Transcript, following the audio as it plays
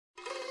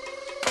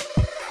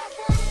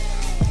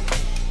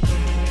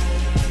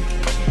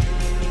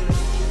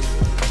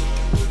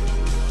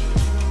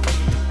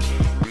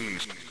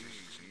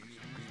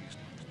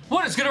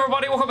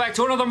back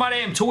to another My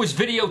Damn Toys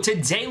video.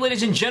 Today,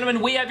 ladies and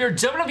gentlemen, we have your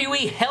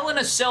WWE Hell in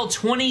a Cell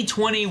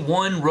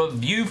 2021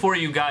 review for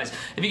you guys.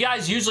 If you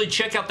guys usually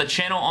check out the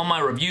channel on my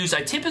reviews,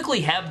 I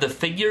typically have the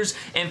figures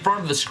in front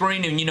of the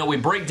screen and, you know, we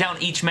break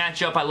down each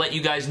matchup. I let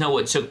you guys know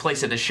what took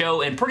place at the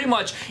show and pretty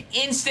much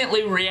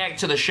instantly react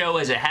to the show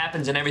as it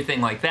happens and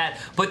everything like that.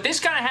 But this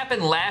kind of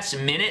happened last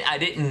minute. I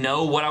didn't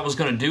know what I was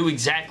going to do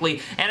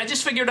exactly, and I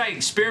just figured I'd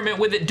experiment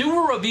with it, do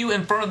a review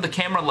in front of the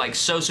camera like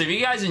so. So if you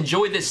guys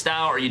enjoy this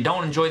style or you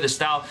don't enjoy the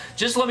style,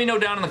 just let me know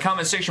down in the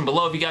comment section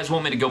below if you guys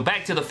want me to go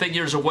back to the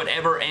figures or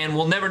whatever, and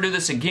we'll never do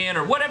this again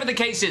or whatever the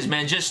case is,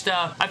 man. Just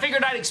I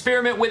figured I'd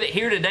experiment with it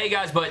here today,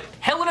 guys. But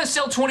Hell in a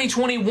Cell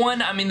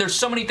 2021, I mean, there's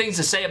so many things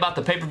to say about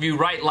the pay-per-view,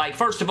 right? Like,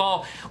 first of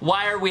all,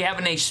 why are we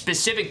having a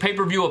specific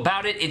pay-per-view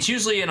about it? It's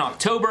usually in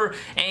October,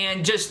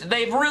 and just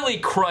they've really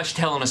crushed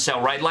Hell in a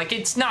Cell, right? Like,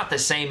 it's not the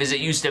same as it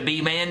used to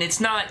be, man. It's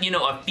not, you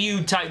know, a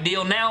feud type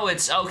deal. Now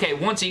it's, okay,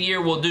 once a year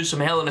we'll do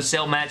some Hell in a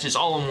Cell matches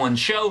all in one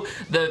show.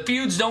 The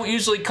feuds don't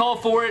usually call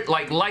for it,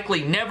 like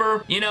likely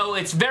never. You know,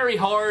 it's very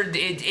hard.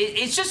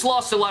 It's just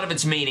lost a lot of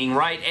its meaning,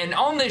 right? And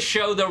on this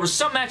show, there were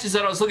some matches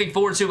that I was looking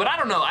forward to, but I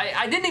don't know.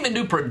 I didn't even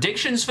do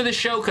predictions for this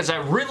show because I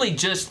really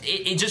just,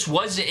 it just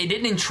wasn't, it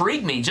didn't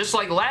intrigue me, just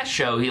like last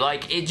show.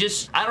 Like, it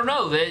just, I don't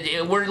know.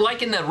 We're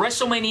like in the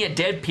WrestleMania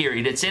dead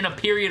period. It's in a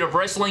period of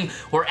wrestling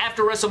where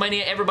after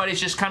WrestleMania, everybody's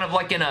just kind of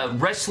like in a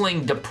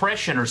wrestling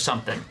depression or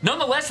something.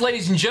 Nonetheless,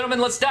 ladies and gentlemen,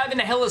 let's dive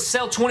into Hell in a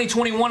Cell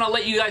 2021. I'll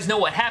let you guys know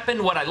what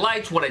happened, what I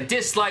liked, what I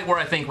disliked, where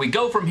I think we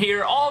go from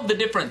here, all of the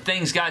different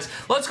things, guys.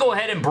 Let's go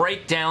ahead and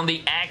break down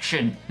the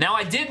action. Now,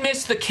 I did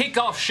miss the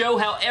kickoff show.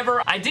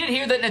 However, I did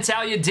hear that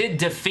Natalya did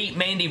defeat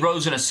Mandy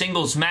Rose in a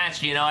singles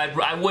match. You know,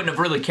 I wouldn't have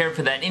really cared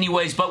for that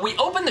anyways, but we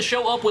opened the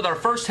show up with our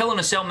first Hell in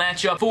a Cell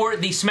matchup for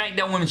the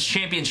SmackDown Women's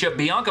Championship.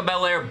 Bianca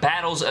Belair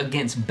battles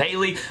against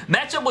Bayley.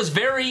 Matchup was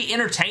very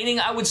entertaining,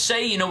 I would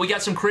say. You know, we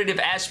got some creative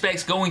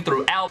aspects going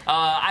throughout.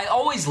 I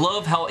always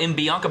love how in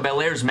Bianca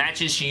Belair's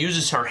matches, she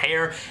uses her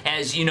hair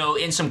as, you know,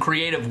 in some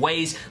creative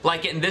ways.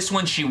 Like in this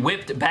one, she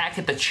whipped back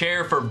at the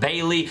chair for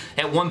Bayley.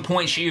 At one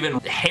point, she even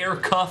hair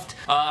cuffed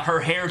her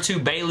hair to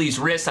Bayley's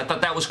wrist. I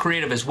thought that was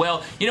creative as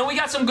well. You know, we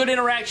got some good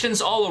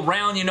interactions all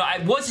around. You know, I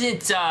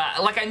wasn't,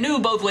 like, I knew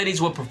both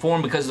ladies would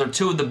perform because they're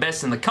two of the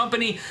best in the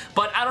company,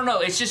 but I don't know.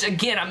 It's just,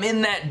 again, I'm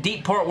in that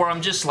deep part where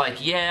I'm just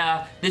like,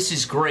 yeah, this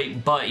is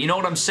great, but you know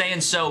what I'm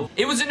saying? So,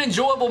 it was an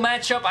enjoyable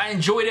matchup. I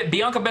enjoyed it.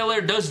 Bianca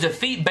Belair does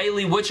defeat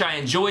Bayley, which I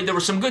enjoyed. There were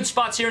some good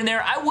spots here and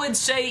there. I would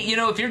say, you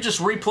know, if you're just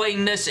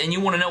replaying this and you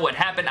want to know what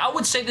happened, I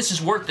would say this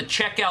is worth the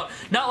checkout.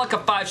 Not like a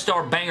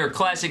 5-star banger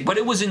classic, but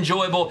it was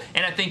enjoyable,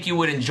 and I think you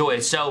would enjoy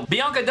it. So,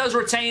 Bianca does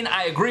retain.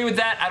 I agree with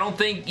that. I don't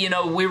think, you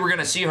know, we were going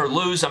to see her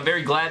lose. I'm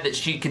very glad that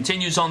she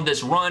continues on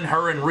this run.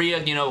 Her and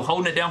Rhea, you know,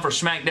 holding it down for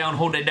SmackDown,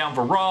 holding it down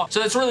for Raw. So,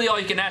 that's really all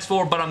you can ask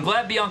for, but I'm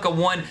glad Bianca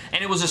won,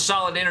 and it was a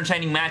solid,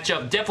 entertaining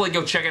matchup. Definitely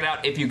go check it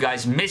out if you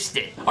guys missed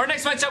it. Our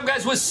next matchup,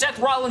 guys, was Seth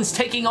Rollins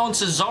taking on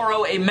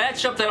Cesaro, a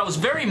matchup that I was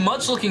very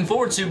much looking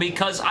forward to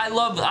because I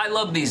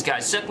love these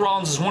guys. Seth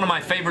Rollins is one of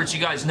my favorites. You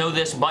guys know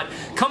this, but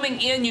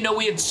coming in, you know,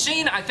 we had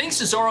seen, I think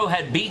Cesaro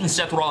had beaten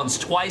Seth Rollins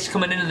twice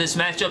coming into this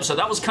matchup, so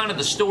that was kind of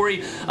the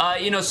story.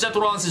 You know, Seth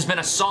Rollins has been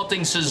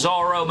assaulting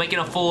Cesaro, making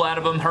a fool out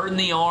of him, hurting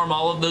the arm,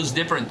 all of those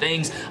different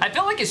things. I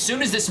felt like as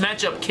soon as this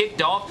matchup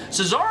kicked off,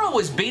 Cesaro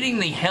was beating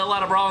the hell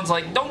out of Rollins.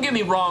 Like, don't get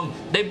me wrong,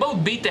 they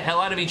both beat the hell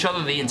out of each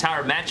other the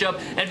entire matchup,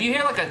 and if you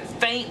hear like a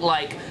faint,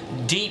 like,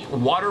 deep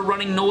water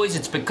running noise,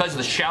 it's because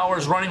the shower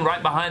is running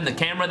right behind the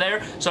camera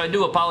there, so I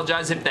do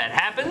apologize if that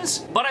happens.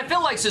 But I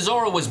feel like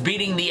Cesaro was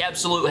beating the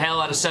absolute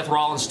hell out of Seth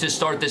Rollins to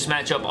start this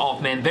matchup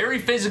off, man. Very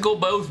physical,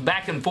 both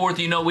back and forth.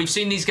 You know, we've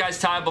seen these guys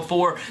tie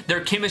before.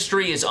 Their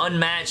chemistry is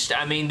unmatched.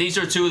 I mean, these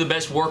are two of the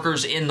best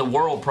workers in the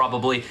world,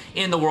 probably,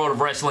 in the world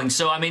of wrestling.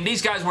 So, I mean,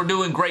 these guys were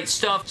doing great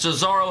stuff.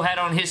 Cesaro had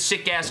on his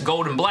sick-ass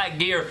gold and black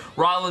gear.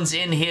 Rollins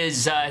in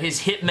his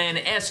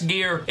Hitman-esque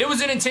gear. It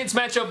was an intense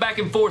matchup back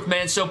and forth,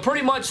 man. So,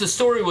 pretty much the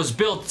story was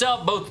built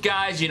up. Both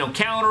guys, you know,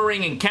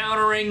 countering and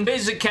countering.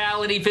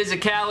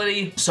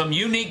 Physicality. Some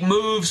unique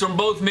moves from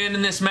both men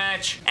in this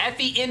match. At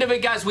the end of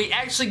it, guys, we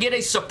actually get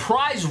a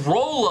surprise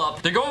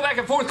roll-up. They're going back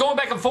and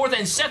forth,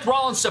 and Seth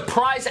Rollins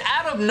surprised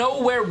out of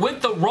nowhere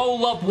with the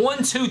roll-up.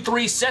 1, 2,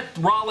 3. Seth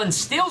Rollins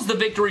steals the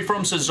victory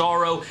from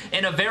Cesaro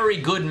in a very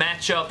good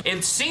matchup.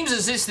 It seems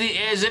as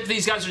if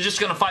these guys are just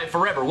going to fight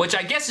forever, which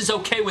I guess is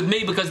okay with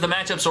me because the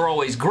matchups are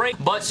always great,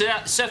 but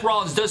Seth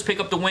Rollins does pick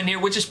up the win here,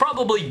 which is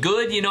probably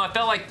good. You know, I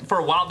felt like for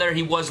a while there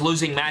he was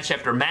losing match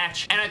after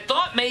match, and I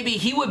thought maybe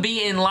he would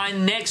be in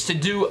line next to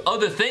do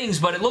other things,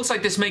 but it looks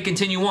like this may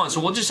continue on, so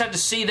we'll just have to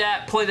see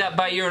that, play that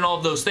by ear and all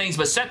of those things.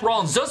 But Seth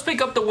Rollins does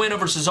pick up the win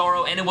over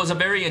Cesaro, and it was a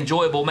very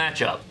enjoyable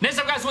matchup. Next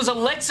up, guys, was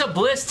Alexa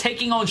Bliss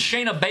taking on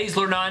Shayna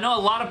Baszler. Now, I know a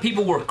lot of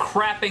people were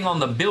crapping on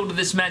the build of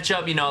this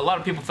matchup. You know, a lot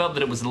of people felt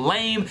that it was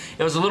lame.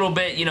 It was a little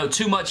bit, you know,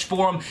 too much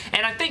for them,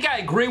 and I think I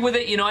agree with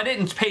it. You know, I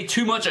didn't pay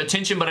too much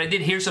attention, but I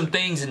did hear some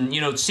things and,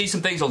 you know, see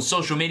some things on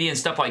social media and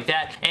stuff like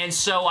that, and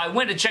so I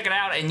went to check it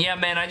out, and yeah,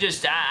 man, I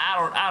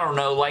don't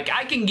know. Like,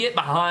 I can get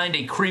behind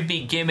a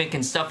creepy gimmick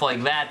and stuff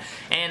like that,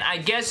 and I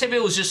guess if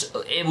it was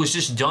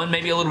just done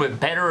maybe a little bit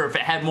better, or if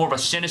it had more of a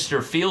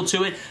sinister feel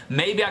to it,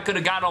 maybe I could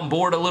have got on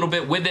board a little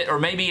bit with it, or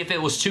maybe if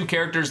it was two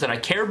characters that I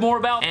cared more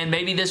about, and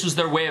maybe this was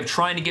their way of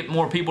trying to get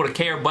more people to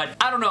care. But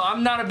I don't know.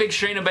 I'm not a big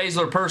Shayna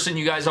Baszler person.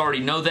 You guys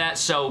already know that,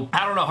 so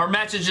I don't know. Her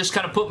matches just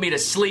kind of put me to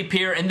sleep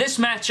here, and this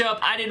matchup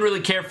I didn't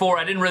really care for.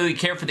 I didn't really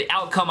care for the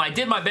outcome. I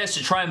did my best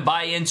to try and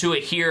buy into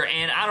it here,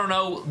 and I don't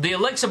know, the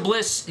Alexa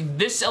Bliss,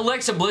 this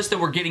Alexa Bliss that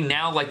we're getting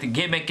now, like the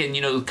gimmick and,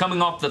 you know,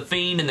 coming off the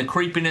Fiend and the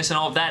creepiness and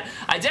all of that,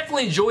 I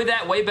definitely enjoy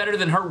that way better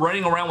than her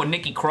running around with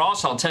Nikki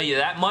Cross, I'll tell you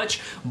that much.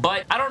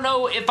 But I don't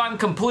know if I'm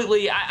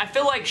completely, I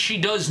feel like she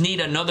does need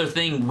another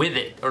thing with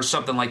it or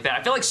something like that.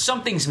 I feel like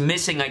something's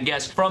missing, I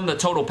guess, from the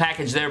total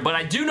package there. But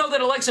I do know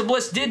that Alexa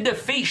Bliss did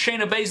defeat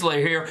Shayna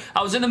Baszler here.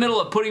 I was in the middle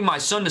of putting my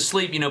son to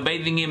sleep, you know,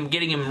 bathing him,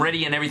 getting him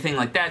ready and everything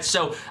like that,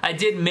 so I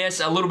did miss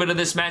a little bit of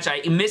this match.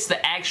 I missed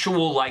the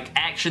actual, like,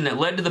 action that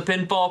led to the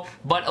pinfall,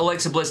 but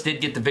Alexa Bliss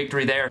did get the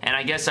victory there, and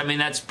I guess, I mean,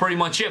 that's pretty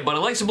much it. But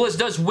Alexa Bliss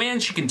does win.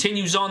 She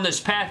continues on this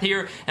path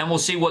here, and we'll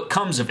see what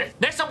comes of it.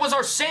 Next up was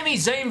our Sami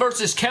Zayn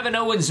versus Kevin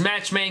Owens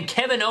match, man.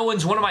 Kevin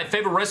Owens, one of my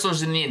favorite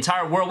wrestlers in the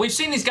entire world. We've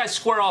seen these guys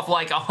square off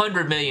like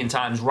 100 million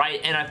times,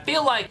 right? And I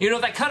feel like, you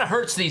know, that kind of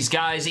hurts these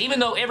guys, even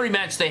though every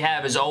match they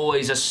have is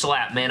always a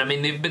slap, man. I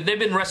mean, they've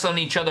been wrestling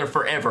each other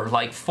forever,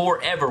 like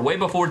forever, way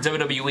before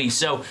WWE.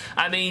 So,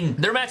 I mean,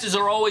 their matches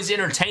are always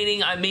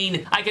entertaining. I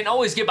mean, I can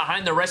always get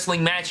behind the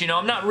wrestling match. You know,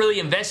 I'm not really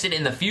invested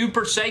in the feud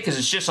per se, because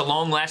it's just a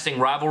long-lasting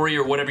rivalry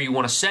or whatever you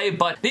want to say,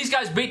 but these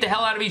guys beat the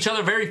hell out of each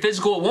other, very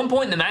physical. At one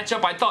point in the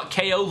matchup, I thought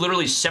KO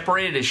literally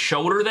separated his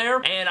shoulder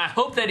there, and I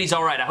hope that he's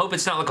alright. I hope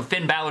it's not like a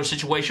Finn Balor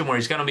situation where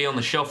he's going to be on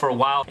the show for a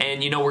while,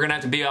 and, you know, we're going to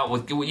have to be out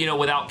with, you know,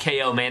 without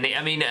KO, man.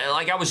 I mean,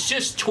 like, I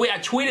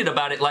tweeted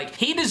about it, like,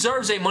 he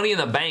deserves a Money in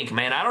the Bank,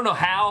 man. I don't know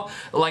how,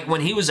 like,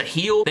 when he was a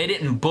heel, they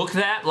didn't book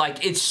that. Like,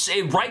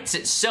 it writes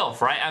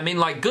itself, right? I mean,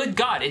 like, good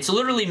God, it's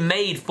literally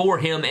made for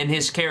him and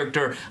his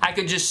character. I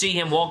could just see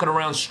him walking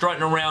around,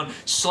 strutting around,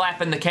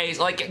 slapping the case.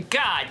 Like,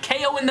 God,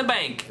 KO in the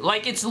bank.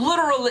 Like, it's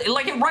literally,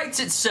 like, it writes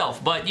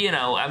itself, but, you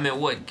know, I mean,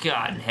 what,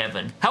 God in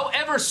heaven.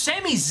 However,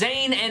 Sami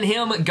Zayn and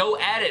him go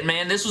at it,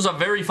 man. This was a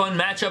very fun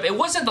matchup. It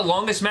wasn't the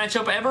longest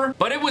matchup ever,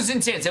 but it was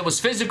intense. It was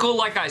physical,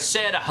 like I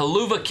said, a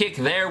haluva kick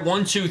there,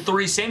 1, 2,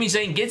 3. Sami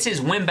Zayn gets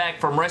his win back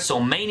from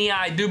WrestleMania,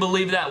 I do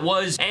believe that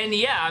was, and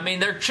yeah, I mean,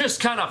 they're just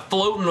kind of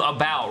floating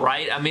about,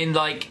 right? I mean,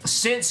 like,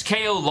 since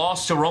KO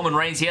lost to Roman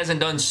Reigns, he hasn't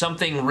done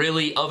something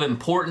really of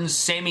importance.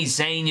 Sami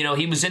Zayn, you know,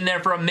 he was in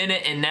there for a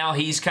minute, and now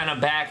he's kind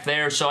of back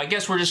there, so I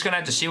guess we're just gonna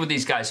have to see where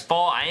these guys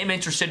fall. I am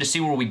interested to see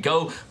where we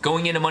go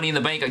going into Money in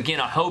the Bank. Again,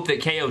 I hope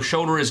that KO's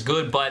shoulder is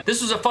good, but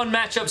this was a fun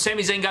matchup.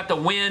 Sami Zayn got the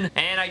win,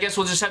 and I guess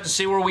we'll just have to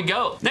see where we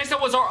go. Next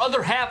up was our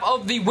other half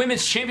of the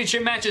Women's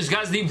Championship matches,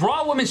 guys. The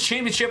Raw Women's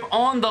Championship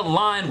on the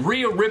line.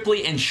 Rhea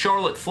Ripley and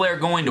Charlotte Flair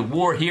going to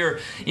war here.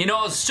 You know,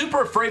 I was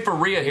super afraid for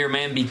Rhea here,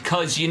 man,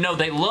 because, you know,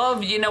 they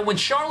love, you know, when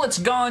Charlotte's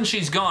gone,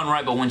 she's gone,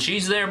 right? But when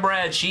she's there,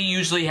 Brad, she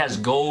usually has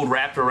gold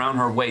wrapped around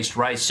her waist,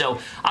 right? So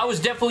I was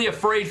definitely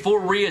afraid for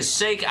Rhea's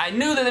sake. I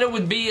knew that it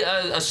would be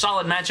a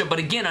solid matchup, but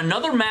again,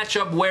 another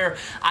matchup where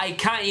I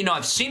kind of, you know,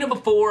 I've seen it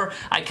before.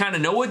 I kind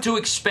of know what to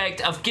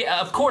expect.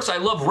 Of course, I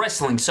love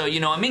wrestling, so, you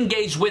know, I'm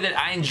engaged with it.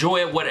 I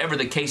enjoy it, whatever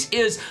the case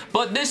is.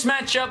 But this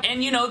matchup,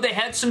 and, you know, they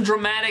had some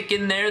dramatic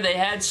in there. They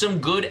had some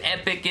good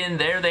epic in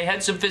there. They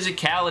had some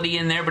physicality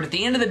in there. But at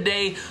the end of the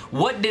day,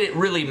 what did it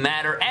really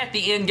matter? At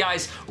the end,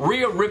 guys,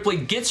 Rhea Ripley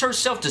gets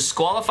herself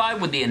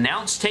disqualified with the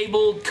announce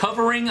table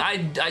covering, I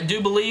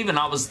do believe, and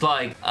I was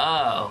like,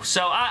 oh.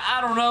 So, I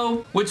don't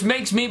know, which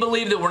makes me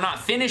believe that we're not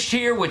finished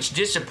here, which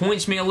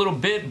disappoints me a little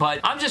bit, but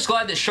I'm just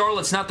glad that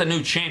Charlotte's not the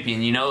new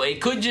champion, you know?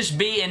 It could just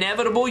be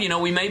inevitable, you know,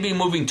 we may be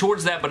moving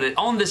towards that, but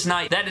on this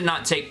night, that did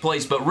not take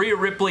place, but Rhea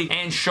Ripley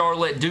and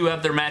Charlotte do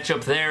have their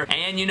matchup there,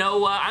 and, you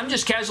know, I'm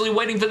just casually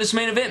waiting for this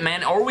main event,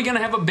 man. Are we going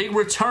to have a big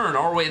return?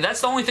 Are we?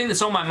 That's the only thing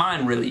that's on my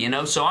mind, really, you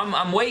know? So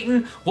I'm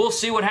waiting. We'll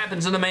see what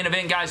happens in the main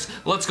event, guys.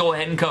 Let's go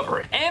ahead and cover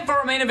it. And for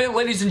our main event,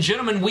 ladies and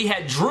gentlemen, we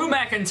had Drew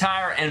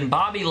McIntyre and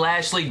Bobby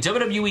Lashley,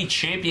 WWE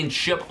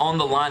Championship on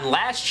the line.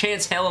 Last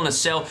chance Hell in a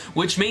Cell,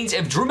 which means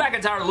if Drew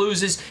McIntyre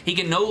loses, he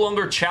can no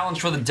longer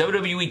challenge for the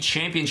WWE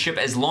Championship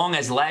as long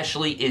as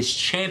Lashley is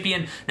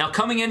champion. Now,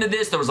 coming into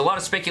this, there was a lot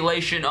of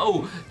speculation.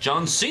 Oh,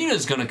 John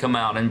Cena's going to come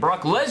out, and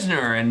Brock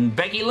Lesnar, and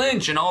Becky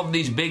Lynch, and all of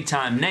these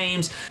big-time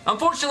names.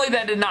 Unfortunately,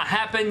 that did not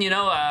happen. You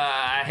know,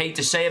 I hate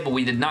to say it, but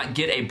we did not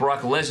get a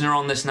Brock Lesnar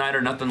on this night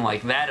or nothing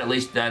like that, at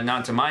least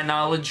not to my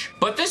knowledge.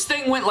 But this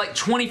thing went like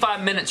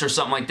 25 minutes or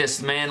something like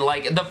this, man.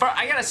 Like,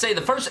 I gotta say,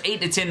 the first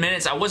 8 to 10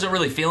 minutes, I wasn't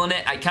really feeling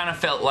it. I kind of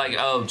felt like,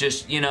 oh,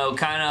 just, you know,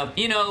 kind of,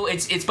 you know,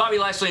 it's Bobby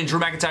Lashley and Drew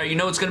McIntyre. You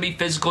know it's going to be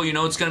physical. You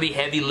know it's going to be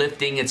heavy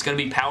lifting. It's going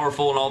to be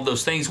powerful and all of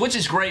those things, which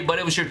is great, but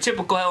it was your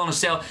typical Hell in a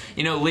Cell,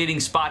 you know, leading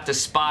spot to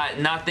spot.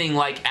 Nothing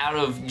like out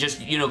of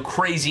just, you know,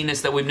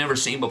 craziness that we've never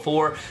seen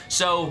before.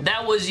 So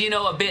that was, you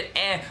know, a bit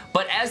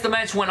but as the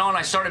match went on,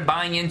 I started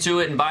buying into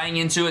it, and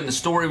the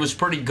story was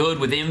pretty good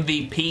with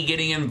MVP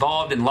getting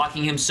involved and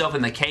locking himself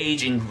in the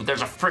cage, and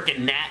there's a freaking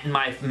gnat in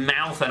my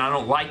mouth, and I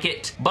don't like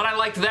it. But I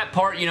liked that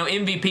part. You know,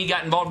 MVP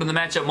got involved in the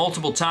matchup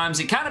multiple times.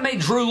 It kind of made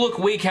Drew look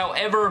weak.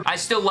 However, I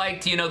still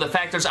liked, you know, the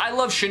factors. I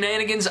love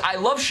shenanigans. I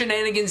love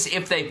shenanigans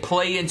if they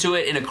play into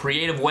it in a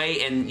creative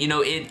way, and, you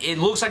know, it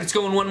looks like it's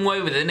going one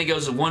way, but then it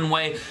goes one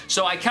way.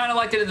 So I kind of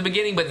liked it at the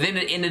beginning, but then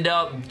it ended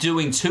up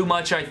doing too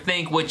much, I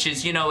think, which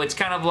is, you know, it's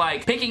kind of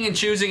like picking and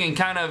choosing and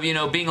kind of, you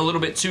know, being a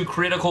little bit too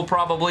critical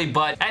probably,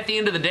 but at the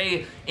end of the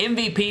day,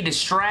 MVP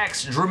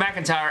distracts Drew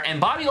McIntyre, and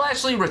Bobby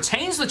Lashley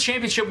retains the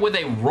championship with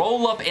a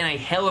roll-up in a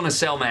Hell in a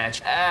Cell match.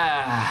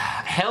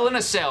 Hell in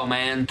a Cell,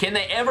 man. Can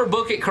they ever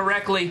book it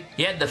correctly?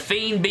 You had the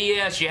Fiend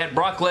BS, you had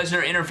Brock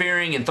Lesnar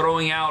interfering and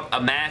throwing out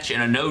a match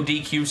in a no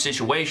DQ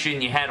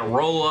situation, you had a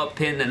roll-up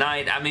pin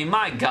tonight. I mean,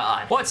 my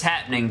God. What's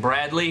happening,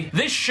 Bradley?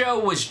 This show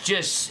was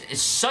just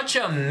such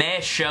a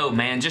mess show,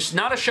 man. Just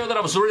not a show that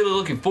I was really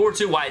looking forward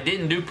to, why I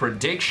didn't do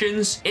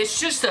predictions. It's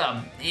just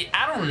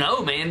I don't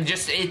know, man.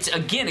 Just,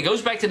 again, it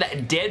goes back to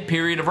that dead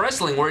period of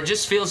wrestling where it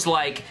just feels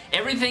like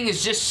everything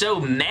is just so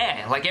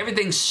meh. Like,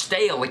 everything's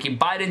stale. Like, you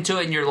bite into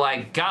it and you're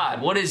like,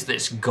 God, what is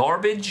this?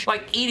 Garbage?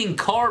 Like eating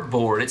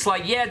cardboard. It's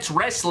like, yeah, it's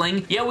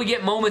wrestling. Yeah, we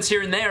get moments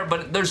here and there,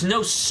 but there's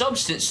no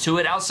substance to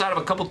it outside of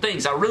a couple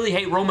things. I really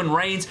hate Roman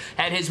Reigns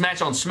had his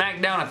match on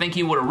SmackDown. I think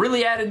he would have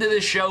really added to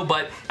this show,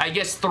 but I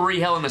guess 3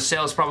 Hell in a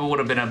Cells probably would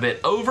have been a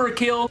bit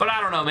overkill. But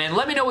I don't know, man.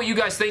 Let me know what you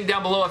guys think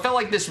down below. I felt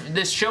like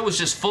this show was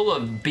just full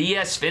of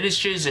BS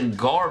finishes and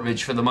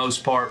garbage for the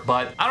most part,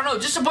 but I don't know,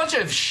 just a bunch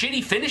of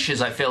shitty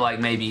finishes, I feel like,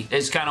 maybe,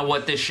 is kind of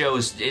what this show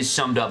is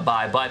summed up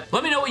by. But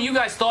let me know what you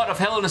guys thought of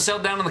Hell in a Cell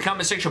down in the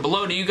comment section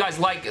below. Do you guys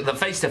like the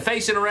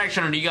face-to-face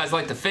interaction, or do you guys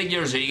like the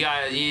figures, or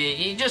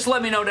you just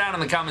let me know down in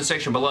the comment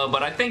section below.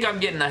 But I think I'm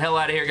getting the hell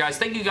out of here, guys.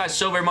 Thank you guys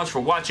so very much for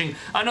watching.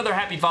 Another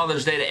happy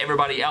Father's Day to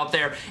everybody out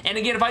there. And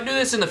again, if I do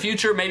this in the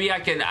future, maybe I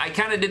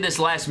kind of did this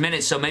last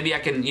minute, so maybe I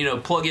can, you know,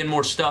 plug in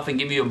more stuff and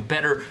give you a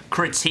better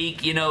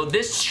critique. You know,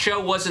 this show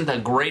wasn't the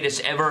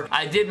greatest ever.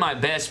 I did my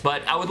best,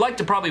 but I would like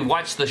to probably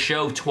watch the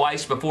show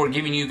twice before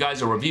giving you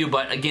guys a review.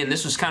 But again,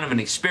 this was kind of an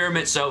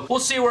experiment, so we'll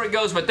see where it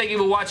goes. But thank you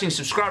for watching.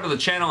 Subscribe to the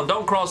channel, and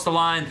don't cross the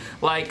line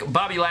like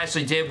Bobby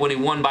Lashley did when he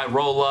won by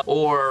roll-up,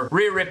 or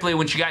Rhea Ripley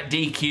when she got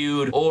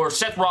DQ'd, or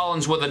Seth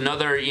Rollins with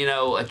another, you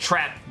know, a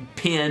trap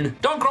pin.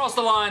 Don't cross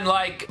the line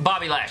like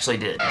Bobby Lashley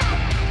did.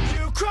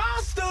 You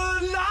cross